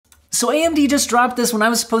So AMD just dropped this when I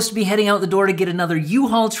was supposed to be heading out the door to get another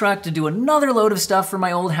U-Haul truck to do another load of stuff for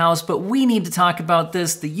my old house, but we need to talk about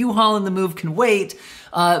this. The U-Haul and the move can wait.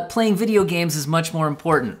 Playing video games is much more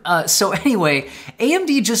important. So anyway,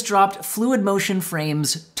 AMD just dropped Fluid Motion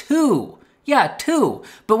Frames 2. Yeah, 2.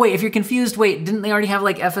 But wait, if you're confused, wait, didn't they already have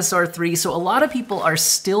like FSR 3? So a lot of people are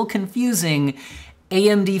still confusing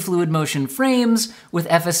AMD Fluid Motion Frames with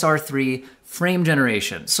FSR 3 frame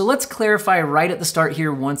generation. So let's clarify right at the start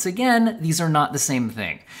here once again, these are not the same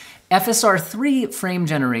thing. FSR 3 frame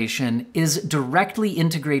generation is directly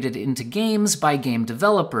integrated into games by game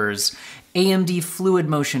developers. AMD Fluid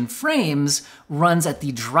Motion Frames runs at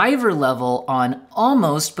the driver level on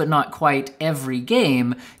almost, but not quite, every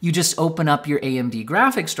game. You just open up your AMD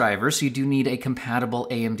graphics driver, so you do need a compatible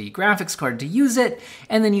AMD graphics card to use it,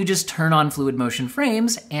 and then you just turn on Fluid Motion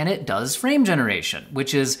Frames, and it does frame generation,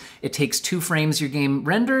 which is, it takes 2 frames your game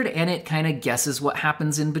rendered, and it kind of guesses what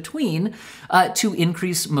happens in between to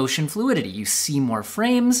increase motion fluidity. You see more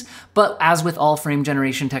frames, but as with all frame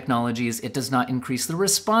generation technologies, it does not increase the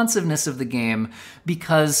responsiveness of the game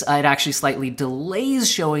because it actually slightly delays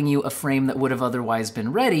showing you a frame that would have otherwise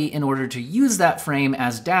been ready in order to use that frame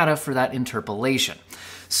as data for that interpolation.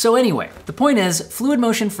 So anyway, the point is, Fluid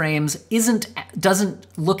Motion Frames doesn't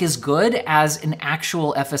look as good as an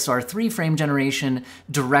actual FSR 3 frame generation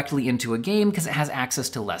directly into a game because it has access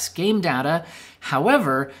to less game data.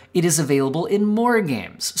 However, it is available in more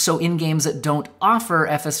games. So in games that don't offer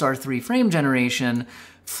FSR 3 frame generation,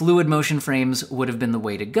 Fluid Motion Frames would have been the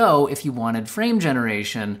way to go if you wanted frame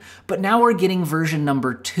generation, but now we're getting version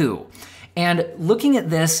number 2. And looking at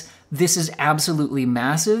this, this is absolutely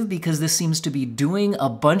massive because this seems to be doing a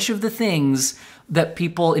bunch of the things that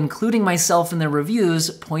people, including myself in their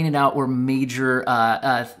reviews, pointed out were major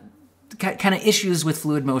kind of issues with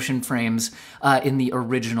Fluid Motion Frames in the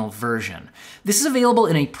original version. This is available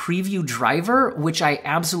in a preview driver, which I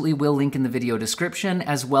absolutely will link in the video description,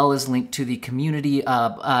 as well as link to the community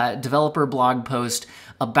developer blog post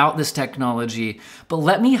about this technology. But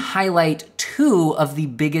let me highlight 2 of the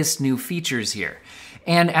biggest new features here.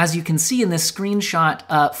 And as you can see in this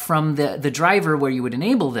screenshot from the driver where you would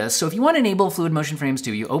enable this, so if you want to enable Fluid Motion Frames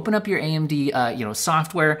 2, you open up your AMD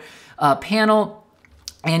software panel,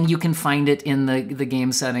 and you can find it in the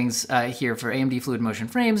game settings here for AMD Fluid Motion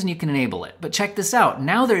Frames, and you can enable it. But check this out.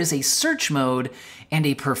 Now there is a search mode and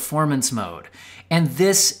a performance mode. And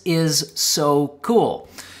this is so cool.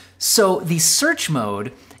 So the search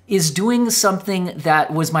mode is doing something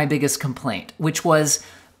that was my biggest complaint, which was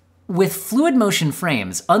with Fluid Motion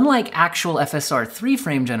Frames, unlike actual FSR 3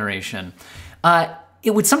 frame generation,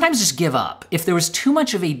 it would sometimes just give up. If there was too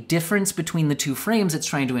much of a difference between the 2 frames it's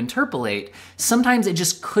trying to interpolate, sometimes it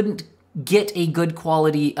just couldn't get a good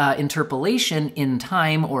quality interpolation in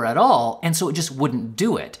time or at all, and so it just wouldn't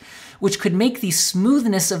do it, which could make the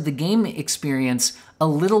smoothness of the game experience a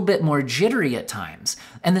little bit more jittery at times.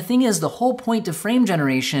 And the thing is, the whole point of frame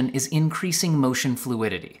generation is increasing motion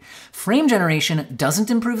fluidity. Frame generation doesn't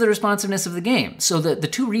improve the responsiveness of the game. So the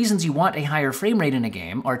 2 reasons you want a higher frame rate in a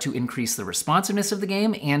game are to increase the responsiveness of the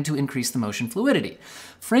game and to increase the motion fluidity.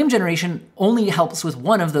 Frame generation only helps with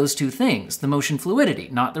one of those 2 things, the motion fluidity,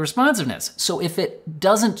 not the responsiveness. So if it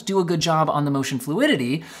doesn't do a good job on the motion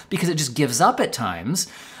fluidity because it just gives up at times,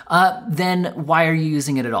 then why are you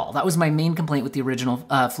using it at all? That was my main complaint with the original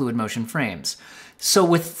Fluid Motion Frames. So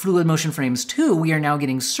with Fluid Motion Frames 2, we are now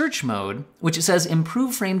getting search mode, which it says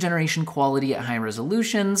improve frame generation quality at high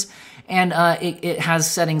resolutions, and it has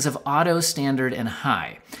settings of auto, standard, and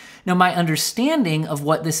high. Now my understanding of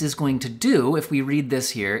what this is going to do, if we read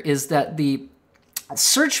this here, is that the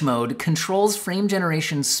search mode controls frame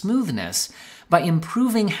generation smoothness by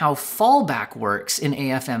improving how fallback works in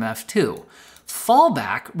Afmf 2.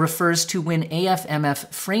 Fallback refers to when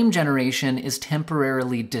Afmf frame generation is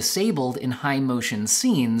temporarily disabled in high motion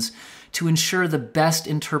scenes to ensure the best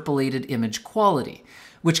interpolated image quality,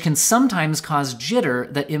 which can sometimes cause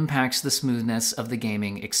jitter that impacts the smoothness of the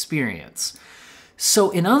gaming experience.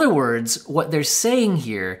 So in other words, what they're saying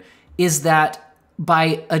here is that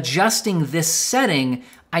by adjusting this setting,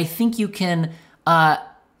 I think you can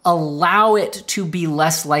allow it to be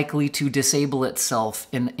less likely to disable itself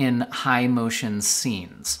in high motion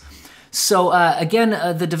scenes. So again,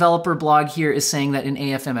 the developer blog here is saying that in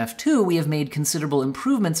Afmf 2, we have made considerable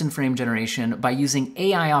improvements in frame generation by using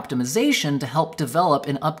AI optimization to help develop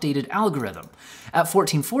an updated algorithm. At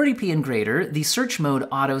 1440p and greater, the search mode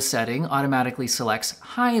auto setting automatically selects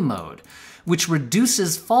high mode, which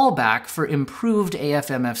reduces fallback for improved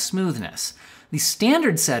Afmf smoothness. The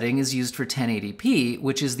standard setting is used for 1080p,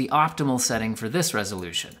 which is the optimal setting for this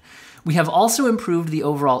resolution. We have also improved the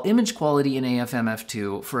overall image quality in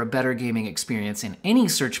AFMF2 for a better gaming experience in any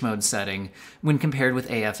search mode setting when compared with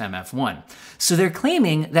AFMF1. So they're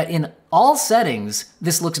claiming that in all settings,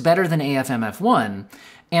 this looks better than AFMF1,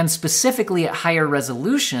 and specifically at higher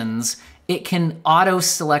resolutions, it can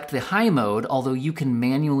auto-select the high mode, although you can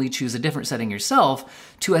manually choose a different setting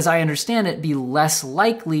yourself, to, as I understand it, be less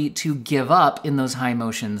likely to give up in those high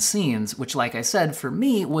motion scenes, which, like I said, for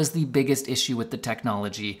me, was the biggest issue with the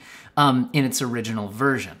technology in its original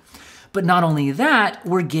version. But not only that,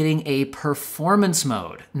 we're getting a performance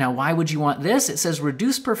mode. Now, why would you want this? It says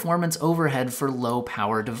reduce performance overhead for low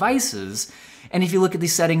power devices. And if you look at the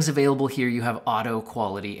settings available here, you have auto,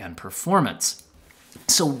 quality, and performance.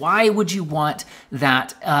 So why would you want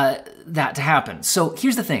that, that to happen? So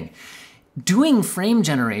here's the thing. Doing frame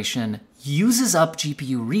generation uses up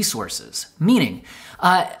GPU resources, meaning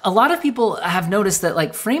a lot of people have noticed that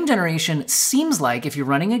like frame generation seems like if you're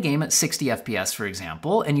running a game at 60 FPS, for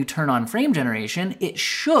example, and you turn on frame generation, it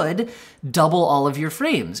should double all of your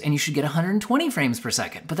frames and you should get 120 frames per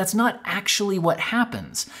second, but that's not actually what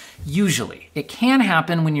happens. Usually. It can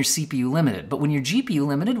happen when you're CPU limited, but when you're GPU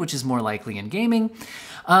limited, which is more likely in gaming,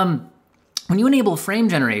 when you enable frame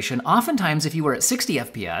generation, oftentimes if you were at 60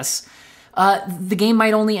 FPS, the game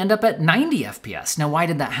might only end up at 90 FPS. Now, why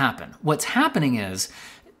did that happen? What's happening is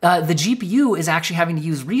the GPU is actually having to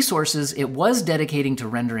use resources it was dedicating to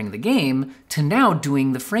rendering the game to now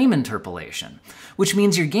doing the frame interpolation, which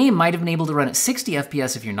means your game might have been able to run at 60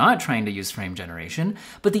 FPS if you're not trying to use frame generation,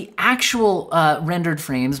 but the actual rendered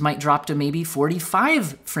frames might drop to maybe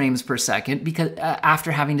 45 frames per second because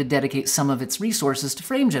after having to dedicate some of its resources to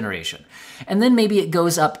frame generation. And then maybe it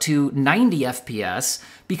goes up to 90 FPS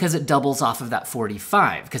because it doubles off of that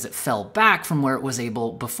 45, because it fell back from where it was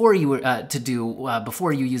able before you were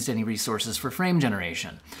before you used any resources for frame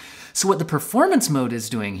generation. So what the performance mode is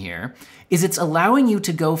doing here is it's allowing you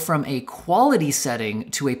to go from a quality setting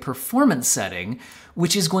to a performance setting,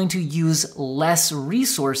 which is going to use less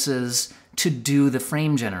resources to do the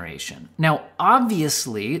frame generation. Now,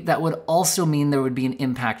 obviously, that would also mean there would be an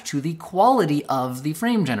impact to the quality of the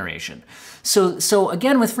frame generation. So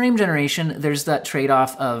again, with frame generation, there's that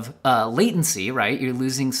trade-off of latency, right? You're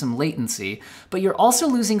losing some latency, but you're also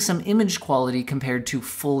losing some image quality compared to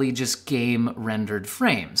fully just game rendered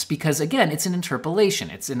frames. Because again, it's an interpolation.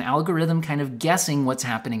 It's an algorithm kind of guessing what's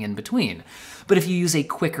happening in between. But if you use a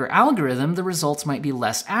quicker algorithm, the results might be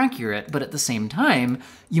less accurate, but at the same time,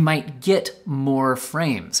 you might get more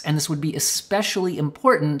frames. And this would be especially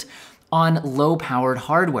important on low-powered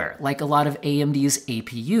hardware, like a lot of AMD's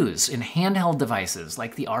APUs, in handheld devices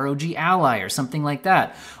like the ROG Ally or something like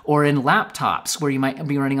that, or in laptops where you might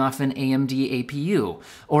be running off an AMD APU,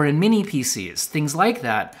 or in mini PCs, things like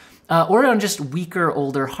that, or on just weaker,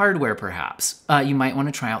 older hardware perhaps. You might want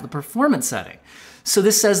to try out the performance setting. So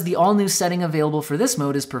this says the all-new setting available for this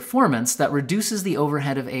mode is performance that reduces the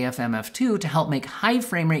overhead of AFMF2 to help make high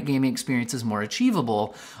frame rate gaming experiences more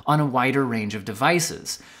achievable on a wider range of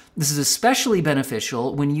devices. This is especially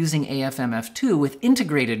beneficial when using AFMF2 with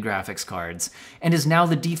integrated graphics cards, and is now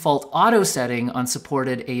the default auto setting on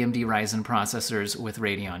supported AMD Ryzen processors with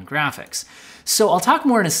Radeon graphics. So I'll talk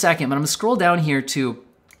more in a second, but I'm gonna scroll down here to,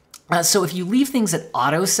 so if you leave things at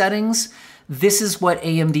auto settings, this is what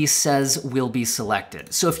AMD says will be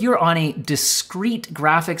selected. So if you're on a discrete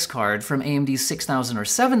graphics card from AMD's 6000 or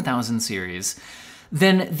 7000 series,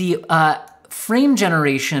 then the frame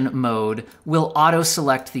generation mode will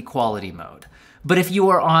auto-select the quality mode. But if you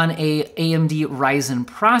are on a AMD Ryzen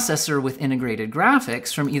processor with integrated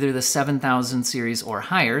graphics from either the 7000 series or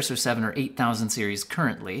higher, so 7 or 8000 series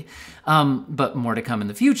currently, but more to come in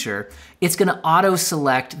the future, it's going to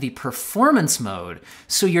auto-select the performance mode.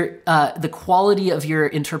 So the quality of your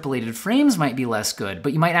interpolated frames might be less good,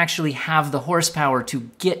 but you might actually have the horsepower to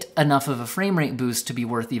get enough of a frame rate boost to be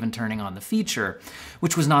worth even turning on the feature,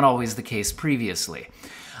 which was not always the case previously.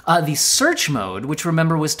 The search mode, which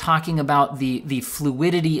remember was talking about the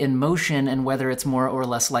fluidity in motion and whether it's more or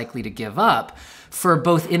less likely to give up, for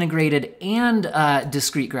both integrated and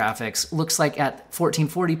discrete graphics, looks like at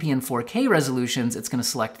 1440p and 4K resolutions, it's going to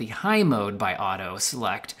select the high mode by auto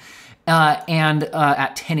select. And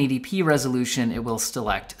at 1080p resolution, it will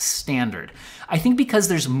select standard. I think because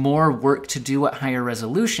there's more work to do at higher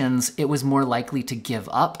resolutions, it was more likely to give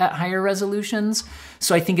up at higher resolutions.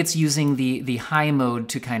 So I think it's using the high mode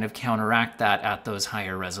to kind of counteract that at those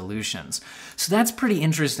higher resolutions. So that's pretty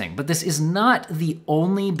interesting, but this is not the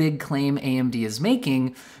only big claim AMD is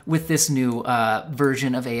making with this new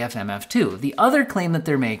version of AFMF2. The other claim that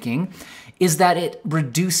they're making is that it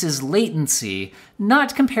reduces latency,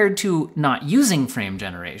 not compared to not using frame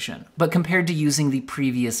generation, but compared to using the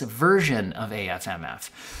previous version of AFMF.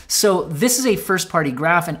 So this is a first-party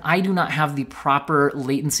graph, and I do not have the proper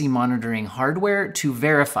latency monitoring hardware to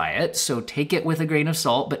verify it, so take it with a grain of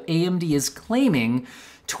salt, but AMD is claiming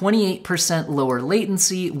 28% lower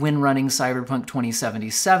latency when running Cyberpunk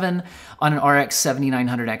 2077 on an RX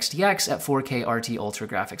 7900 XTX at 4K RT Ultra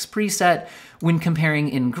Graphics preset. When comparing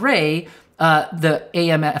in gray, the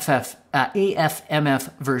AFMF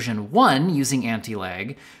version 1 using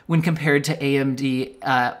anti-lag, when compared to AMD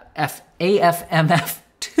AFMF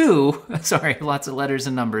 2, sorry, lots of letters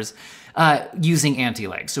and numbers, using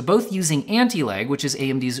anti-lag. So both using anti-lag, which is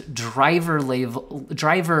AMD's driver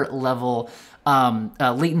level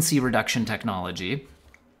latency reduction technology,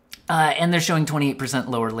 and they're showing 28%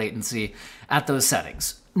 lower latency at those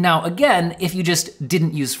settings. Now, again, if you just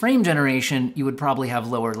didn't use frame generation, you would probably have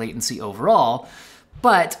lower latency overall.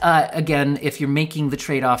 But again, if you're making the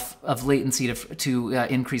trade-off of latency to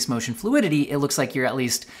increase motion fluidity, it looks like you're at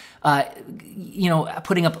least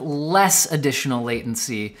putting up less additional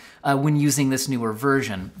latency when using this newer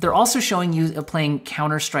version. They're also showing you playing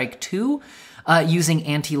Counter-Strike 2 using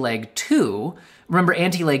Anti-Lag 2. Remember,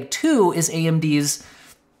 Anti-Lag 2 is AMD's,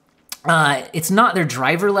 it's not their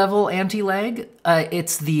driver level anti-lag,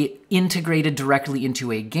 it's the integrated directly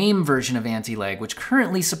into a game version of anti-lag, which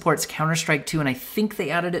currently supports Counter-Strike 2, and I think they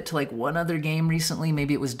added it to like one other game recently,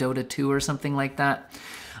 maybe it was Dota 2 or something like that.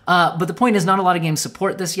 But the point is, not a lot of games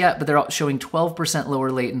support this yet, but they're showing 12%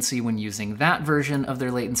 lower latency when using that version of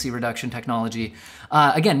their latency reduction technology.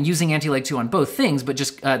 Again, using Anti-Lag 2 on both things, but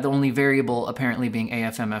just the only variable apparently being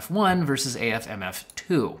AFMF1 versus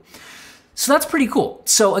AFMF2. So that's pretty cool.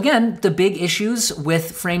 So again, the big issues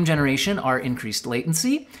with frame generation are increased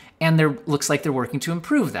latency, and looks like they're working to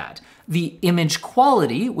improve that. The image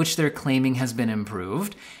quality, which they're claiming has been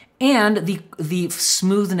improved, and the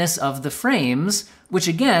smoothness of the frames, which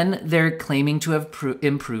again, they're claiming to have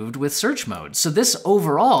improved with search mode. So this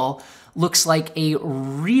overall looks like a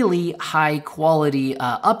really high quality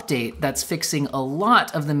update that's fixing a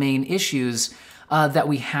lot of the main issues that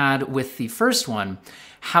we had with the first one.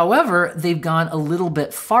 However, they've gone a little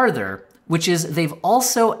bit farther, which is they've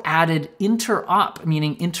also added interop,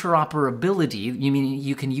 meaning interoperability, you mean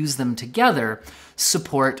you can use them together,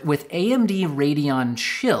 support with AMD Radeon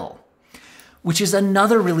Chill, which is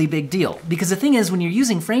another really big deal. Because the thing is, when you're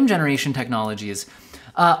using frame generation technologies,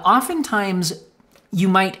 oftentimes you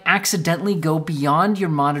might accidentally go beyond your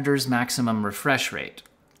monitor's maximum refresh rate.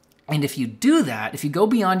 And if you do that, if you go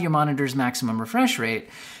beyond your monitor's maximum refresh rate,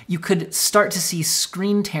 you could start to see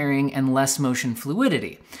screen tearing and less motion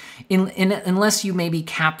fluidity, unless you maybe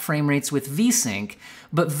cap frame rates with VSync,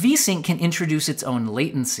 but VSync can introduce its own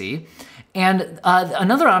latency. And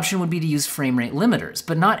another option would be to use frame rate limiters,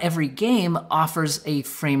 but not every game offers a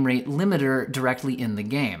frame rate limiter directly in the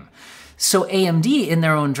game. So AMD, in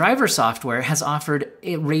their own driver software, has offered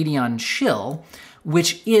a Radeon Chill,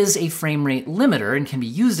 which is a frame rate limiter and can be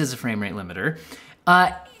used as a frame rate limiter.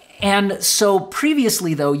 And so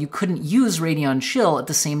previously, though, you couldn't use Radeon Chill at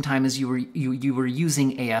the same time as you were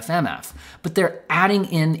using AFMF. But they're adding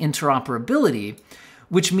in interoperability,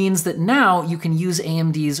 which means that now you can use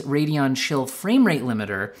AMD's Radeon Chill frame rate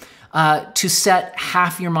limiter to set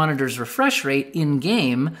half your monitor's refresh rate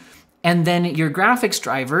in-game, and then your graphics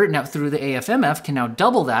driver, now through the AFMF, can now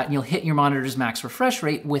double that, and you'll hit your monitor's max refresh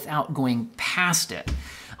rate without going past it,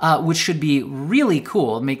 which should be really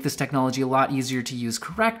cool, make this technology a lot easier to use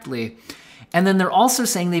correctly. And then they're also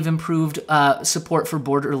saying they've improved support for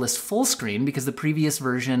borderless full screen, because the previous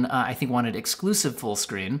version, I think, wanted exclusive full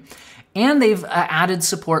screen. And they've added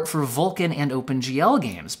support for Vulkan and OpenGL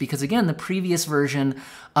games, because again, the previous version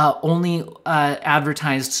only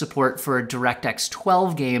advertised support for DirectX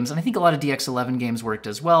 12 games, and I think a lot of DX11 games worked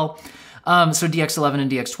as well. So DX11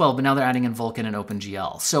 and DX12, but now they're adding in Vulkan and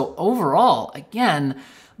OpenGL. So overall, again,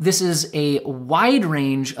 this is a wide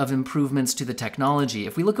range of improvements to the technology.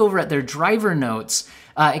 If we look over at their driver notes,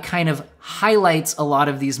 it kind of highlights a lot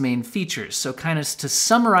of these main features. So kind of to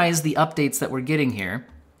summarize the updates that we're getting here,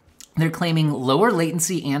 they're claiming lower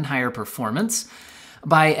latency and higher performance.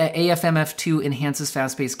 AFMF2 enhances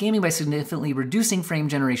fast-paced gaming by significantly reducing frame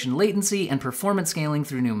generation latency and performance scaling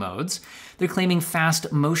through new modes. They're claiming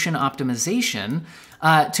fast motion optimization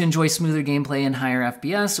to enjoy smoother gameplay and higher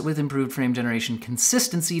FPS with improved frame generation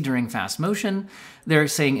consistency during fast motion. They're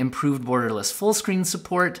saying improved borderless full screen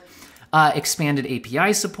support, expanded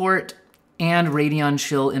API support, and Radeon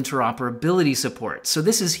Chill interoperability support. So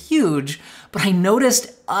this is huge, but I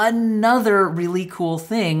noticed another really cool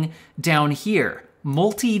thing down here,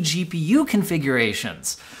 multi-GPU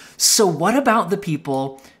configurations. So what about the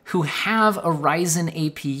people who have a Ryzen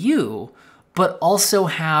APU, but also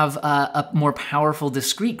have a more powerful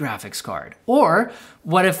discrete graphics card? Or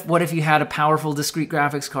what if you had a powerful discrete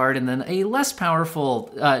graphics card and then a less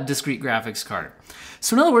powerful discrete graphics card?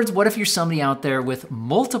 So in other words, what if you're somebody out there with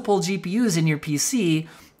multiple GPUs in your PC,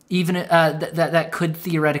 even that could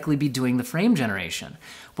theoretically be doing the frame generation?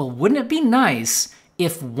 Well, wouldn't it be nice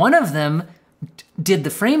if one of them did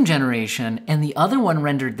the frame generation and the other one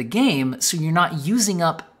rendered the game, so you're not using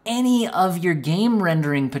up any of your game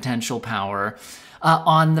rendering potential power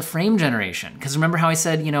on the frame generation? Because remember how I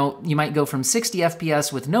said, you might go from 60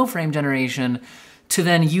 FPS with no frame generation to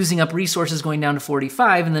then using up resources going down to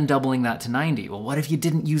 45 and then doubling that to 90. Well, what if you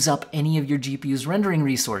didn't use up any of your GPU's rendering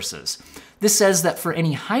resources? This says that for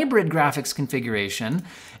any hybrid graphics configuration,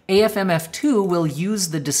 Afmf2 will use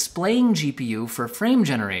the displaying GPU for frame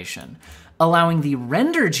generation, allowing the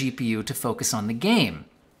render GPU to focus on the game.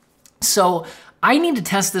 So I need to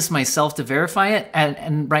test this myself to verify it,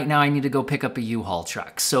 and right now I need to go pick up a U-Haul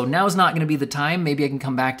truck. So now's not gonna be the time. Maybe I can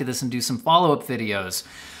come back to this and do some follow-up videos.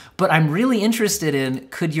 But I'm really interested in,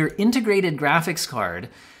 could your integrated graphics card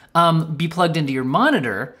be plugged into your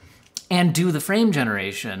monitor and do the frame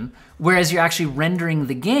generation, whereas you're actually rendering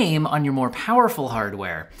the game on your more powerful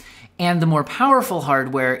hardware? And the more powerful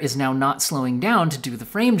hardware is now not slowing down to do the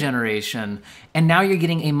frame generation, and now you're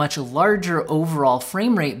getting a much larger overall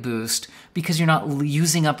frame rate boost because you're not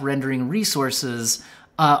using up rendering resources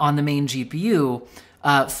on the main GPU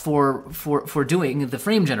for doing the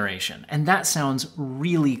frame generation. And that sounds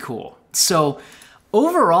really cool. So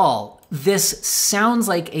overall, this sounds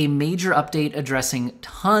like a major update addressing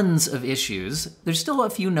tons of issues. There's still a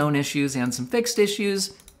few known issues and some fixed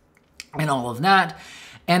issues and all of that.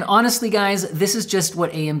 And honestly, guys, this is just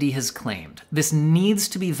what AMD has claimed. This needs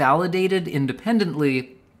to be validated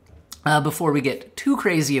independently before we get too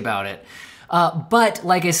crazy about it. But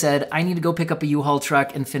like I said, I need to go pick up a U-Haul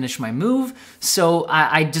truck and finish my move. So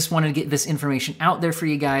I just wanted to get this information out there for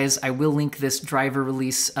you guys. I will link this driver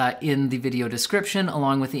release in the video description,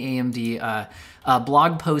 along with the AMD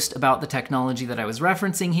blog post about the technology that I was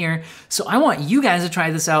referencing here. So I want you guys to try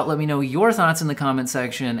this out. Let me know your thoughts in the comment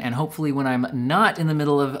section. And hopefully when I'm not in the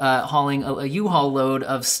middle of hauling a U-Haul load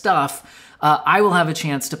of stuff, I will have a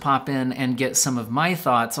chance to pop in and get some of my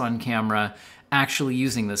thoughts on camera actually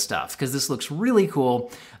using this stuff, because this looks really cool.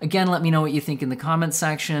 Again, let me know what you think in the comments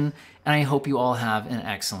section, and I hope you all have an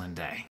excellent day.